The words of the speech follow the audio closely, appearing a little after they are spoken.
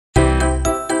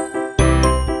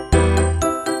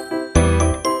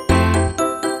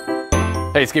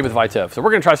Hey, it's Gabe with Vitev. So we're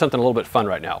going to try something a little bit fun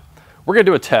right now. We're going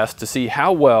to do a test to see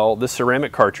how well this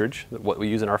ceramic cartridge, what we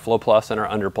use in our Flow Plus and our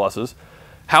Under Pluses,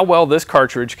 how well this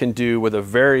cartridge can do with a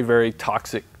very, very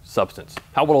toxic substance.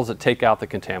 How well does it take out the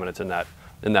contaminants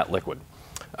in that liquid?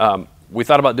 We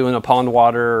thought about doing a pond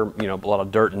water, a lot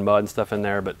of dirt and mud and stuff in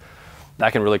there, but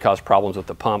that can really cause problems with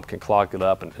the pump, can clog it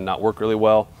up and not work really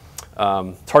well.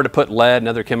 It's hard to put lead and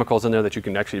other chemicals in there that you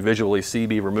can actually visually see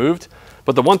be removed.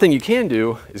 But the one thing you can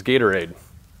do is Gatorade.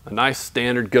 A nice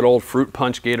standard good old fruit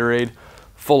punch Gatorade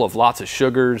full of lots of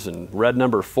sugars and red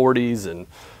number 40s and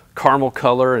caramel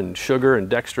color and sugar and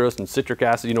dextrose and citric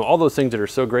acid, all those things that are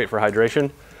so great for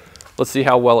hydration. Let's see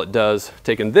how well it does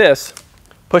taking this,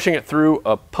 pushing it through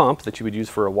a pump that you would use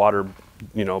for a water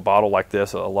bottle like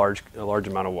this, a large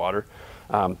amount of water.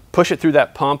 Push it through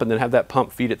that pump and then have that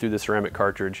pump feed it through the ceramic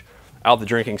cartridge out the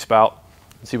drinking spout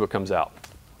and see what comes out.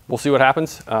 We'll see what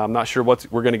happens. I'm not sure what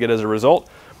we're going to get as a result,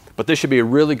 but this should be a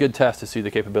really good test to see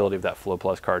the capability of that Flow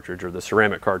Plus cartridge, or the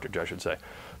ceramic cartridge, I should say.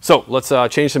 So let's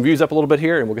change some views up a little bit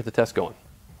here and we'll get the test going.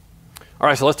 All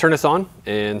right, so let's turn this on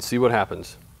and see what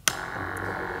happens.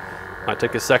 Might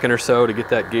take a second or so to get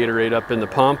that Gatorade up in the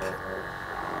pump.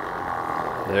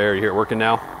 There, you hear it working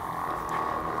now.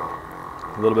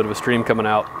 A little bit of a stream coming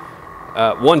out.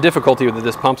 One difficulty that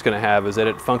this pump's going to have is that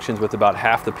it functions with about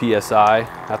half the PSI,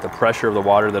 half the pressure of the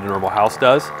water that a normal house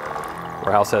does.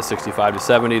 Our house has 65 to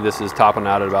 70. This is topping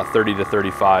out at about 30 to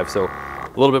 35. So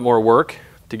a little bit more work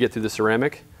to get through the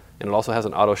ceramic. And it also has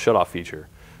an auto shutoff feature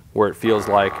where it feels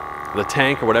like the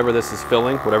tank or whatever this is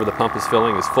filling, whatever the pump is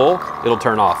filling is full, it'll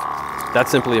turn off. That's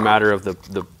simply a matter of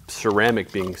the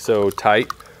ceramic being so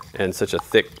tight and such a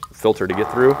thick filter to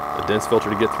get through, a dense filter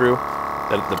to get through,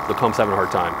 that the pump's having a hard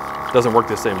time. It doesn't work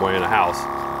the same way in a house.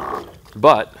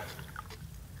 But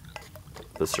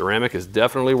the ceramic is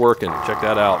definitely working. Check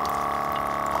that out.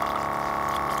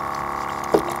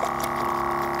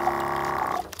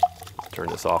 Turn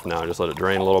this off now and just let it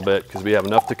drain a little bit because we have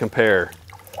enough to compare.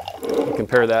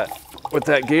 Compare that with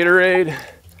that Gatorade.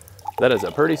 That is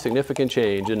a pretty significant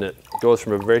change, isn't it? It goes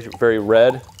from a very, very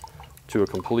red to a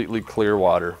completely clear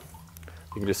water.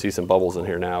 You can just see some bubbles in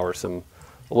here now, or a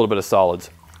little bit of solids.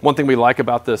 One thing we like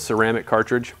about the ceramic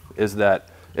cartridge is that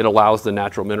it allows the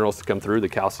natural minerals to come through, the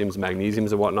calciums,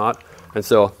 magnesiums, and whatnot. And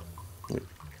so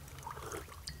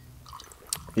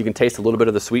you can taste a little bit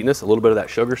of the sweetness, a little bit of that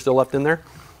sugar still left in there.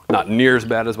 Not near as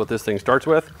bad as what this thing starts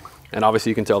with. And obviously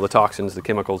you can tell the toxins, the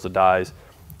chemicals, the dyes,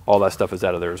 all that stuff is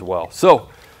out of there as well. So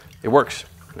it works.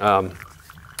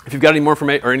 If you've got any more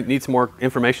information or need some more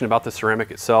information about the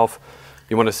ceramic itself,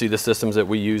 you want to see the systems that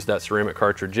we use that ceramic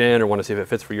cartridge in, or want to see if it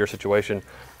fits for your situation,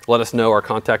 let us know. Our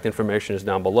contact information is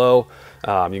down below.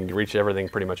 You can reach everything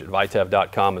pretty much at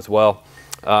vitev.com as well.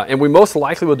 And we most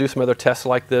likely will do some other tests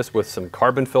like this with some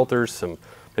carbon filters,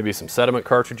 maybe some sediment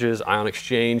cartridges, ion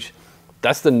exchange.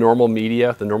 That's the normal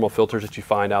media, the normal filters that you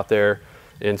find out there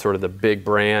in sort of the big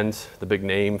brands, the big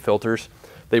name filters.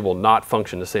 They will not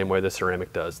function the same way the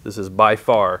ceramic does. This is by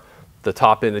far the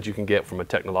top end that you can get from a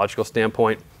technological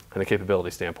standpoint and a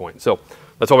capability standpoint. So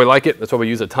that's why we like it. That's why we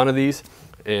use a ton of these,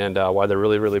 and why they're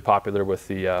really, really popular with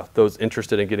those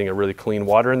interested in getting a really clean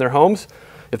water in their homes.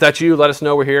 If that's you, let us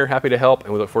know. We're here, happy to help,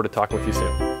 and we look forward to talking with you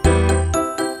soon.